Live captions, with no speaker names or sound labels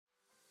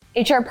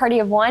HR Party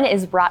of One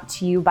is brought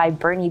to you by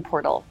Bernie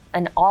Portal,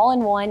 an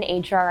all-in-one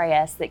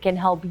HRIS that can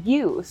help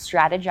you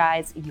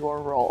strategize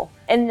your role.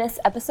 In this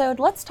episode,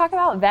 let's talk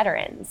about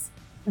veterans.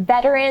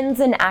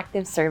 Veterans and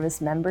active service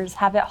members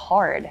have it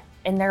hard,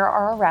 and there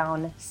are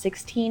around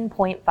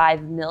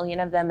 16.5 million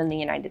of them in the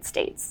United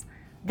States.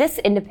 This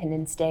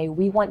Independence Day,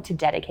 we want to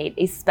dedicate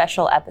a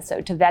special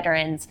episode to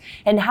veterans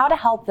and how to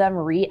help them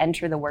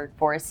re-enter the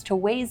workforce to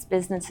ways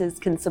businesses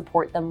can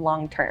support them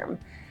long-term.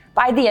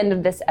 By the end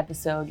of this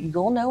episode,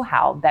 you'll know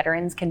how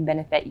veterans can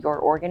benefit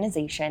your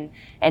organization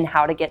and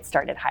how to get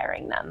started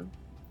hiring them.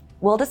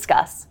 We'll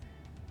discuss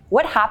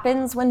what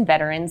happens when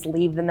veterans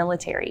leave the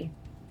military,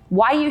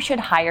 why you should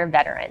hire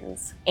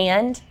veterans,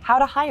 and how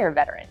to hire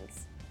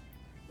veterans.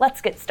 Let's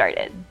get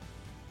started.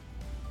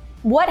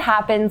 What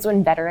happens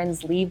when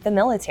veterans leave the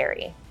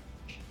military?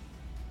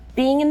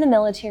 Being in the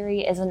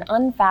military is an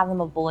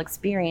unfathomable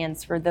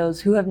experience for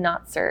those who have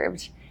not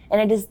served, and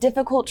it is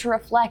difficult to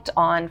reflect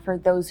on for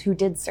those who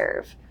did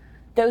serve.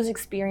 Those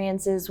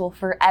experiences will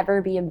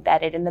forever be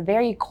embedded in the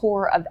very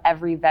core of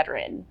every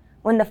veteran.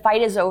 When the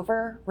fight is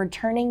over,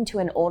 returning to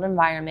an old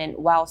environment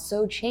while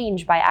so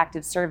changed by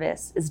active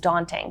service is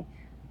daunting.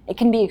 It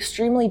can be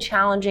extremely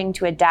challenging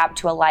to adapt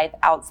to a life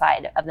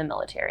outside of the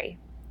military.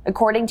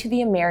 According to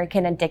the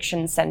American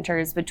Addiction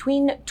Centers,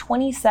 between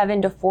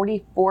 27 to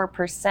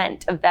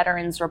 44% of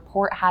veterans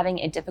report having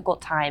a difficult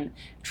time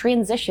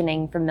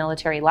transitioning from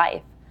military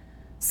life.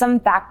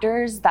 Some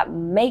factors that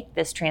make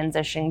this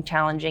transition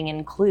challenging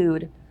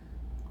include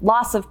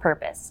loss of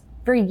purpose.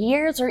 For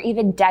years or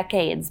even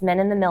decades, men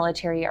in the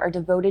military are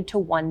devoted to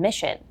one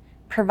mission: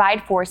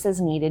 provide forces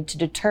needed to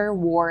deter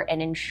war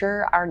and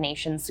ensure our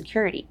nation's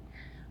security.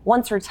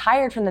 Once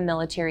retired from the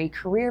military,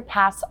 career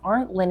paths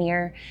aren't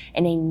linear,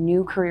 and a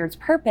new career's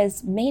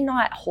purpose may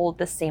not hold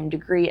the same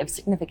degree of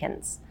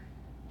significance.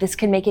 This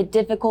can make it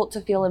difficult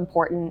to feel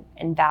important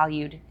and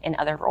valued in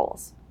other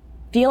roles.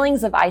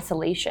 Feelings of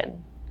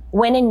isolation.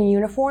 When in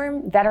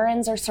uniform,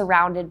 veterans are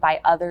surrounded by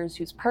others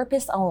whose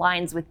purpose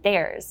aligns with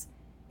theirs.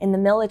 In the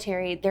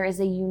military, there is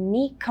a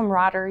unique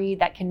camaraderie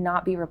that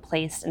cannot be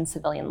replaced in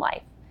civilian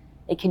life.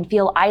 It can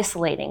feel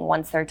isolating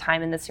once their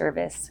time in the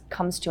service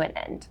comes to an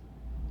end.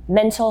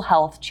 Mental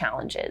health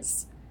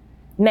challenges.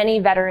 Many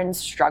veterans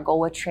struggle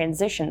with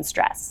transition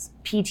stress,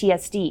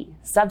 PTSD,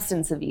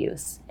 substance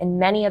abuse, and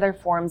many other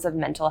forms of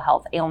mental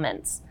health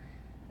ailments.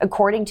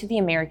 According to the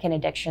American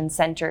Addiction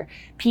Center,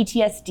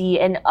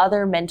 PTSD and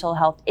other mental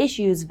health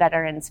issues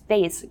veterans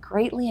face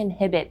greatly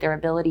inhibit their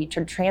ability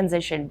to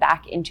transition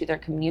back into their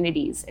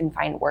communities and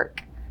find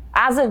work.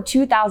 As of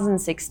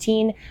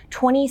 2016,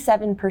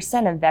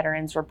 27% of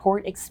veterans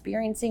report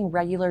experiencing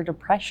regular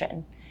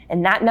depression,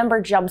 and that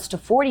number jumps to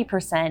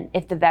 40%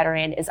 if the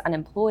veteran is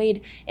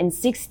unemployed and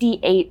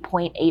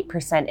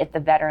 68.8% if the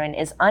veteran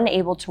is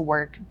unable to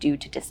work due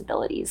to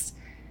disabilities.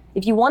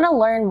 If you want to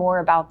learn more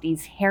about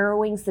these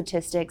harrowing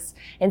statistics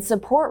and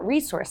support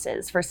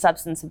resources for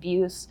substance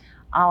abuse,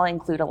 I'll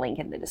include a link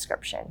in the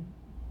description.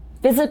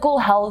 Physical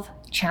health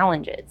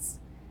challenges.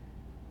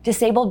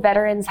 Disabled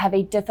veterans have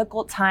a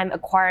difficult time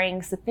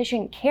acquiring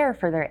sufficient care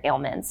for their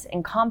ailments,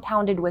 and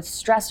compounded with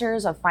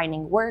stressors of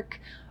finding work,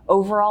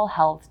 overall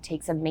health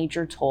takes a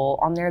major toll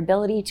on their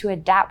ability to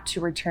adapt to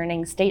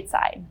returning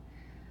stateside.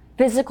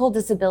 Physical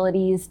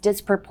disabilities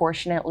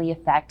disproportionately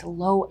affect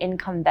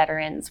low-income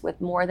veterans, with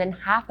more than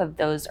half of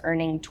those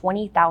earning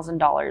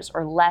 $20,000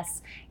 or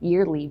less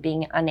yearly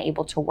being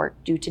unable to work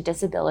due to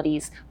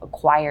disabilities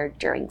acquired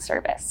during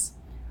service.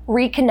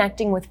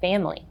 Reconnecting with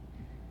family.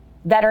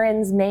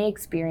 Veterans may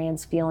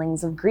experience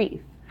feelings of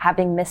grief,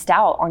 having missed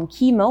out on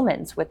key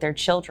moments with their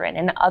children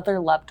and other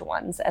loved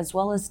ones, as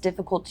well as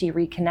difficulty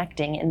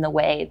reconnecting in the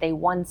way they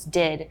once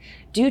did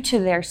due to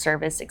their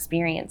service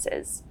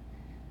experiences.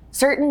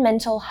 Certain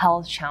mental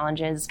health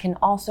challenges can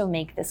also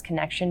make this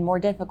connection more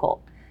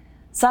difficult.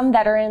 Some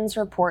veterans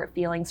report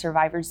feeling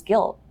survivor's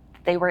guilt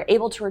that they were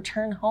able to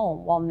return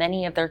home while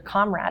many of their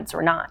comrades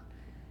were not.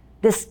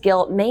 This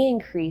guilt may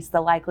increase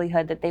the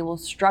likelihood that they will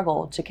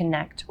struggle to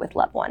connect with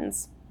loved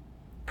ones.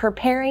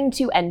 Preparing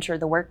to enter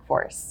the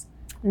workforce.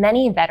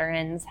 Many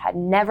veterans had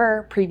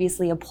never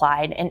previously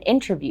applied and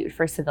interviewed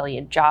for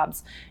civilian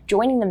jobs,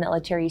 joining the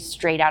military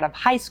straight out of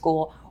high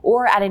school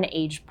or at an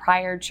age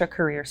prior to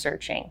career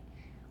searching.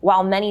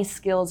 While many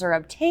skills are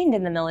obtained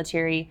in the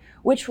military,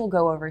 which we'll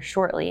go over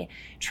shortly,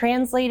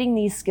 translating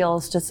these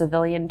skills to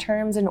civilian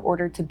terms in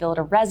order to build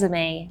a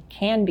resume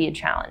can be a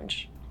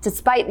challenge.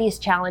 Despite these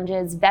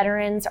challenges,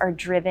 veterans are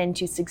driven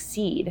to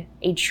succeed,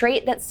 a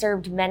trait that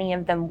served many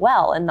of them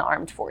well in the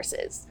armed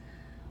forces.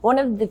 One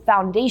of the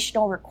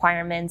foundational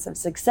requirements of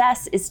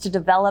success is to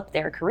develop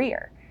their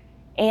career,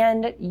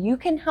 and you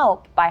can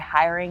help by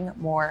hiring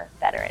more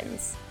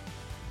veterans.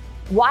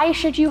 Why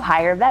should you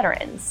hire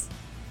veterans?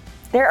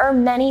 There are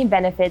many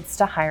benefits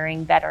to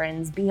hiring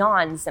veterans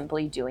beyond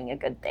simply doing a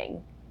good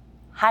thing.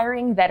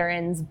 Hiring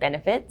veterans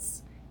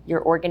benefits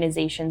your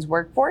organization's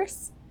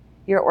workforce,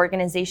 your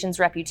organization's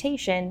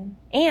reputation,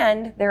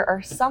 and there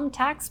are some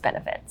tax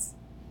benefits.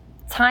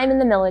 Time in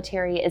the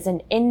military is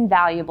an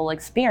invaluable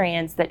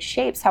experience that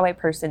shapes how a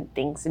person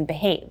thinks and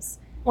behaves.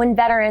 When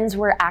veterans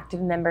were active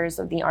members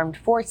of the armed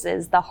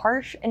forces, the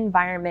harsh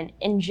environment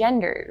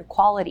engendered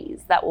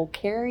qualities that will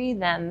carry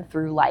them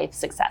through life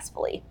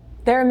successfully.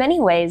 There are many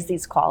ways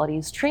these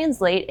qualities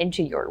translate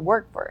into your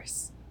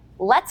workforce.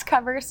 Let's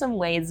cover some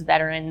ways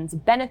veterans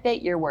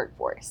benefit your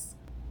workforce.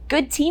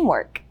 Good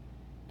teamwork.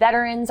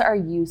 Veterans are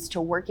used to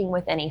working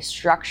within a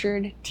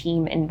structured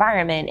team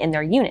environment in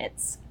their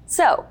units,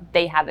 so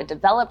they have a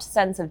developed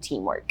sense of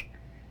teamwork.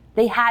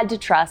 They had to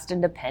trust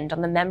and depend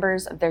on the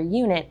members of their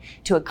unit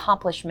to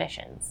accomplish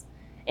missions,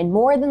 and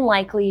more than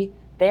likely,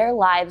 their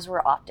lives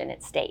were often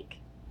at stake.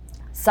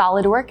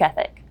 Solid work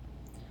ethic.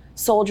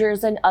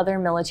 Soldiers and other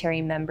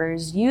military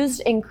members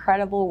used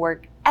incredible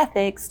work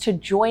ethics to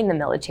join the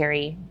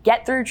military,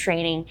 get through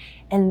training,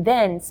 and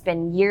then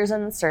spend years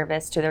in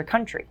service to their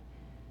country.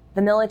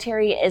 The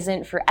military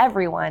isn't for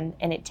everyone,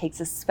 and it takes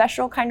a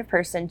special kind of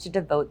person to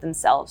devote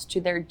themselves to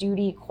their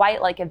duty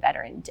quite like a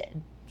veteran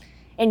did.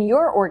 In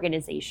your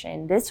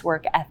organization, this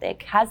work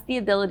ethic has the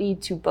ability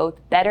to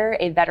both better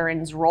a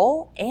veteran's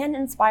role and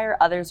inspire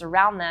others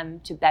around them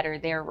to better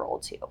their role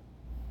too.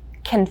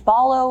 Can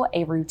follow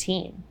a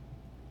routine.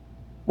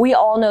 We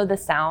all know the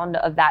sound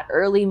of that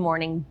early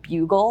morning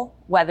bugle,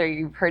 whether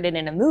you've heard it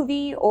in a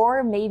movie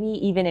or maybe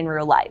even in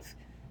real life.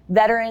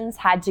 Veterans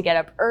had to get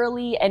up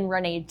early and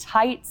run a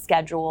tight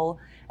schedule,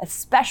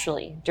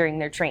 especially during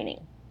their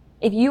training.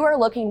 If you are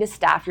looking to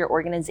staff your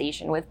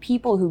organization with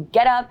people who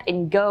get up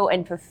and go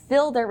and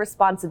fulfill their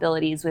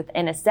responsibilities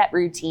within a set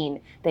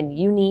routine, then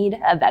you need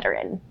a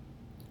veteran.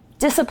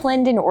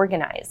 Disciplined and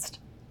organized.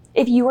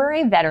 If you are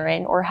a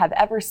veteran or have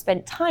ever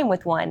spent time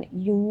with one,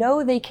 you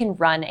know they can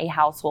run a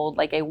household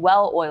like a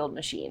well-oiled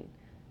machine.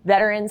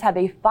 Veterans have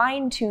a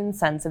fine-tuned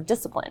sense of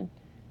discipline.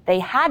 They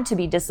had to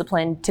be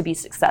disciplined to be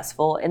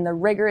successful in the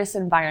rigorous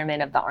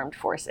environment of the armed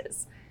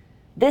forces.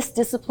 This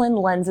discipline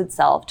lends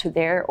itself to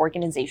their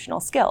organizational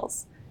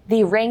skills.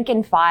 The rank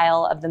and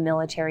file of the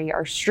military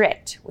are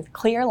strict, with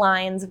clear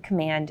lines of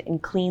command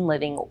and clean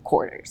living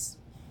quarters.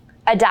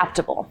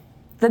 Adaptable.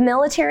 The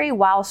military,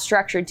 while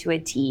structured to a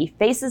T,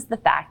 faces the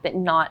fact that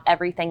not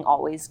everything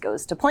always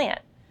goes to plan.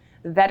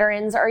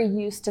 Veterans are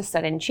used to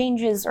sudden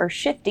changes or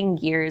shifting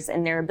gears,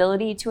 and their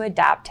ability to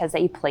adapt has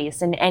a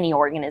place in any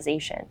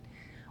organization.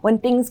 When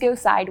things go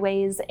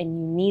sideways and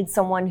you need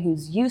someone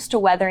who's used to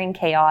weathering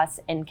chaos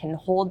and can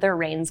hold their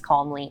reins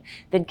calmly,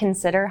 then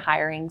consider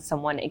hiring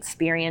someone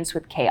experienced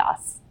with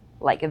chaos,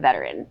 like a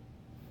veteran.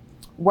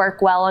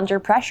 Work well under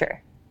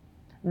pressure.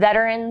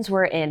 Veterans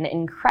were in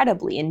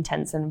incredibly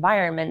intense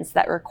environments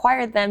that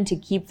required them to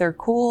keep their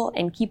cool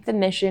and keep the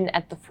mission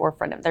at the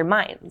forefront of their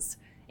minds.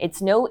 It's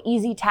no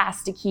easy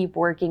task to keep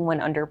working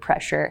when under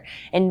pressure,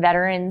 and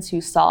veterans who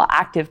saw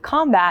active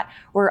combat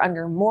were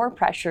under more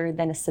pressure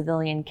than a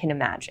civilian can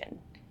imagine.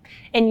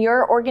 In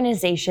your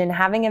organization,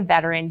 having a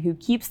veteran who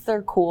keeps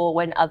their cool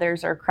when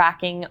others are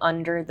cracking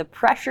under the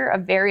pressure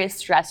of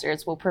various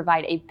stressors will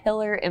provide a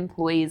pillar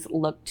employees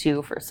look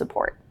to for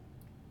support.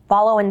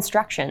 Follow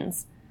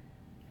instructions.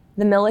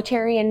 The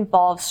military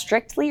involves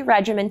strictly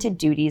regimented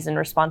duties and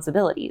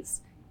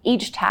responsibilities.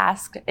 Each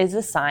task is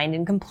assigned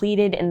and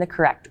completed in the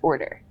correct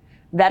order.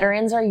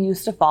 Veterans are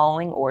used to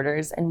following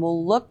orders and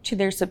will look to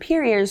their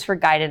superiors for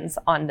guidance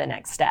on the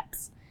next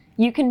steps.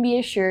 You can be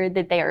assured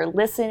that they are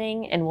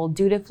listening and will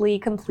dutifully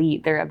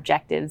complete their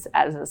objectives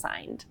as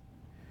assigned.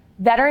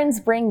 Veterans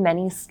bring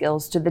many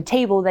skills to the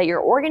table that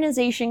your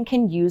organization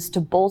can use to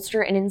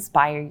bolster and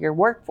inspire your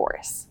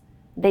workforce.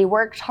 They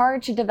worked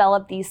hard to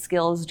develop these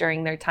skills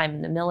during their time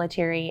in the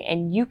military,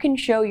 and you can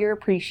show your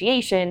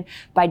appreciation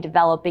by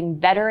developing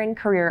veteran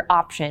career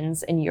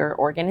options in your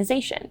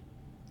organization.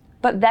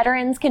 But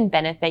veterans can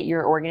benefit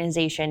your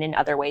organization in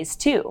other ways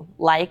too,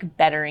 like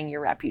bettering your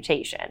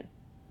reputation.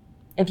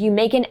 If you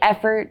make an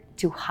effort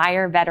to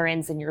hire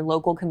veterans in your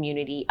local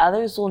community,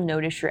 others will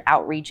notice your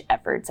outreach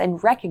efforts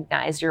and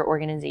recognize your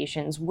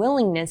organization's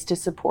willingness to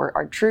support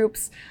our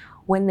troops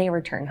when they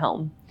return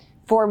home.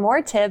 For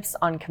more tips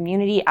on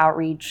community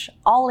outreach,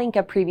 I'll link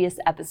a previous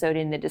episode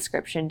in the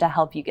description to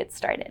help you get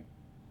started.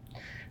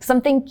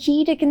 Something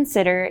key to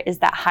consider is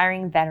that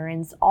hiring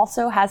veterans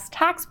also has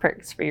tax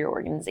perks for your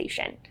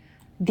organization.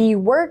 The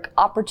Work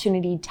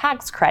Opportunity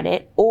Tax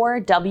Credit, or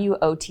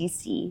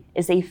WOTC,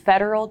 is a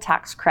federal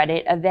tax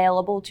credit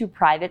available to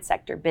private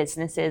sector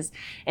businesses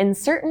and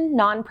certain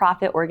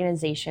nonprofit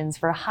organizations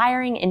for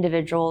hiring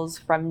individuals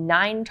from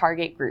 9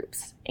 target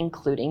groups,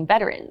 including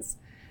veterans.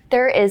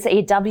 There is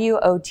a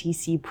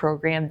WOTC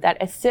program that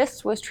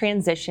assists with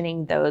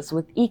transitioning those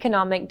with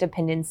economic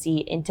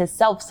dependency into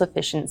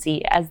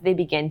self-sufficiency as they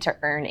begin to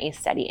earn a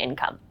steady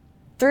income.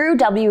 Through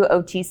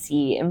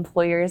WOTC,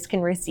 employers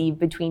can receive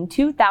between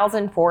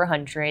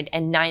 $2,400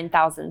 and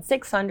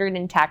 $9,600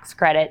 in tax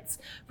credits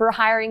for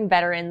hiring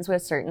veterans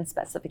with certain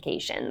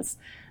specifications.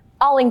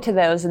 I'll link to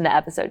those in the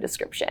episode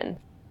description.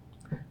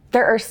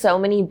 There are so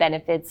many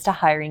benefits to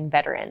hiring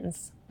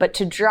veterans, but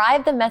to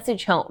drive the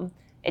message home,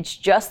 it's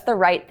just the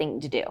right thing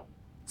to do.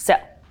 So,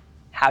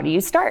 how do you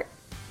start?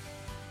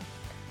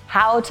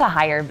 How to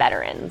hire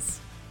veterans.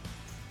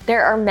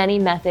 There are many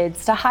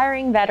methods to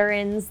hiring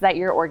veterans that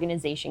your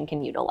organization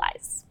can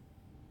utilize.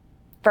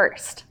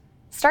 First,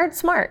 start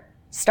smart.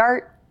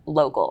 Start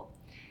local.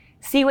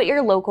 See what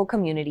your local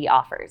community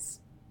offers.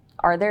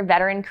 Are there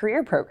veteran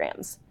career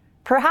programs?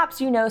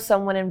 Perhaps you know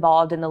someone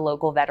involved in the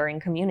local veteran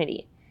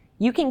community.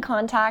 You can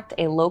contact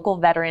a local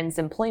veterans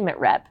employment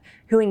rep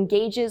who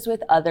engages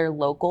with other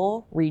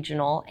local,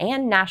 regional,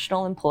 and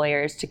national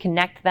employers to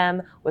connect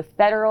them with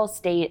federal,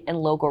 state,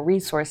 and local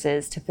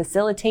resources to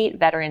facilitate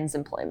veterans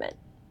employment.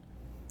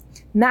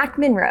 Mac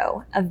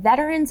Monroe, a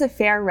Veterans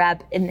Affairs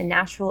rep in the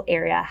Nashville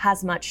area,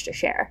 has much to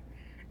share.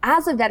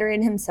 As a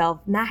veteran himself,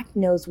 Mac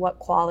knows what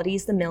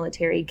qualities the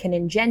military can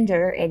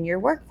engender in your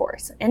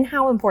workforce and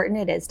how important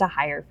it is to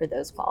hire for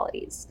those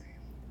qualities.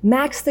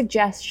 Mac's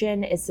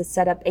suggestion is to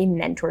set up a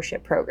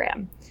mentorship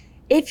program.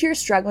 If you're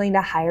struggling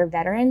to hire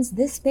veterans,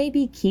 this may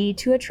be key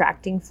to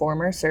attracting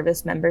former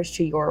service members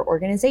to your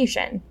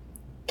organization.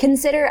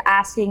 Consider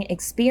asking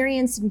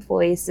experienced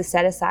employees to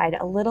set aside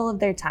a little of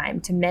their time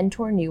to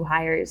mentor new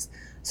hires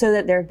so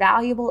that their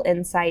valuable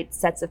insight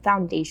sets a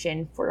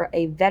foundation for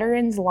a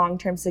veteran's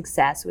long-term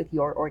success with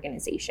your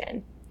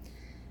organization.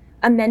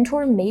 A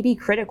mentor may be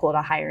critical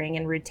to hiring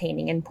and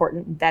retaining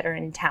important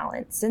veteran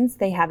talent since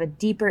they have a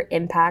deeper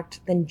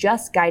impact than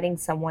just guiding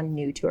someone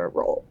new to a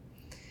role.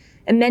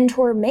 A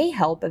mentor may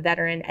help a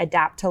veteran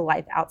adapt to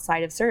life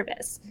outside of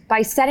service.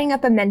 By setting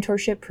up a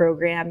mentorship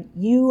program,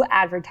 you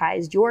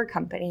advertise your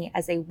company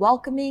as a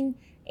welcoming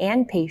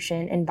and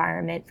patient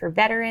environment for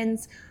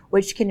veterans,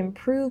 which can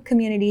improve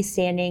community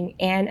standing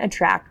and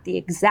attract the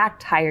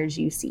exact hires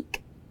you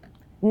seek.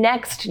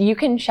 Next, you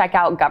can check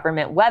out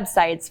government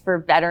websites for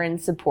veteran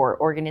support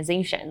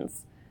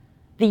organizations.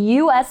 The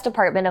U.S.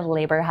 Department of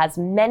Labor has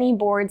many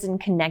boards and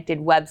connected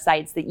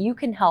websites that you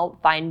can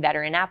help find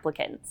veteran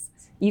applicants.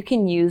 You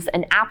can use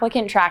an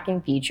applicant tracking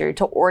feature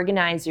to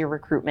organize your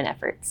recruitment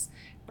efforts.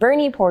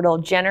 Bernie Portal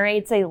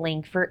generates a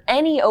link for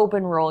any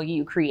open role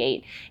you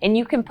create, and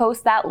you can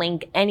post that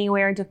link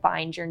anywhere to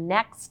find your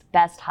next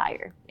best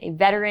hire, a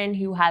veteran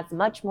who has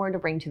much more to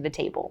bring to the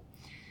table.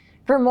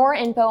 For more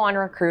info on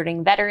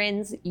recruiting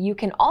veterans, you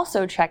can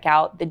also check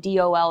out the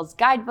DOL's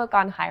Guidebook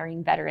on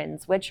Hiring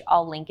Veterans, which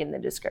I'll link in the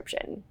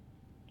description.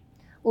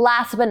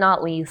 Last but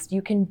not least,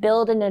 you can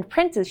build an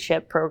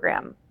apprenticeship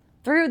program.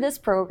 Through this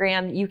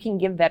program, you can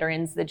give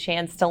veterans the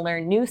chance to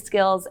learn new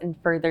skills and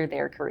further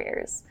their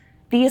careers.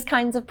 These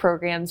kinds of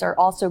programs are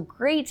also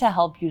great to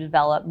help you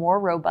develop more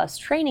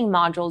robust training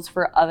modules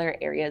for other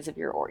areas of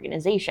your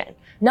organization,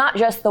 not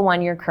just the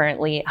one you're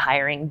currently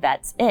hiring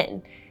vets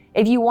in.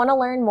 If you want to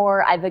learn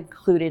more, I've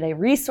included a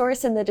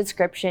resource in the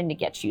description to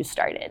get you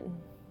started.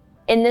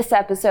 In this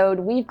episode,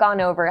 we've gone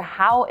over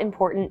how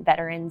important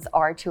veterans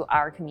are to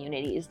our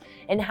communities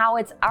and how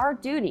it's our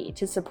duty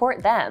to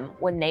support them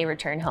when they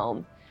return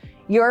home.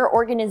 Your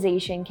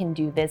organization can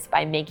do this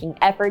by making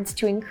efforts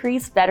to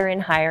increase veteran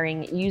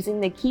hiring using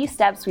the key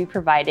steps we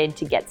provided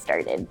to get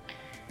started.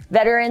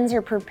 Veterans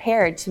are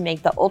prepared to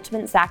make the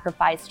ultimate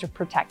sacrifice to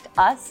protect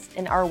us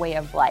and our way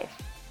of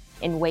life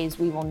in ways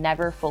we will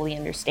never fully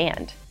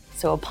understand.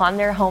 So upon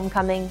their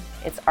homecoming,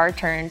 it's our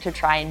turn to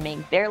try and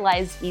make their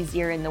lives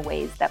easier in the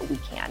ways that we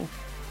can.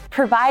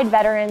 Provide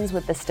veterans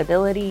with the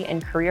stability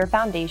and career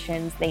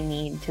foundations they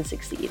need to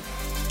succeed.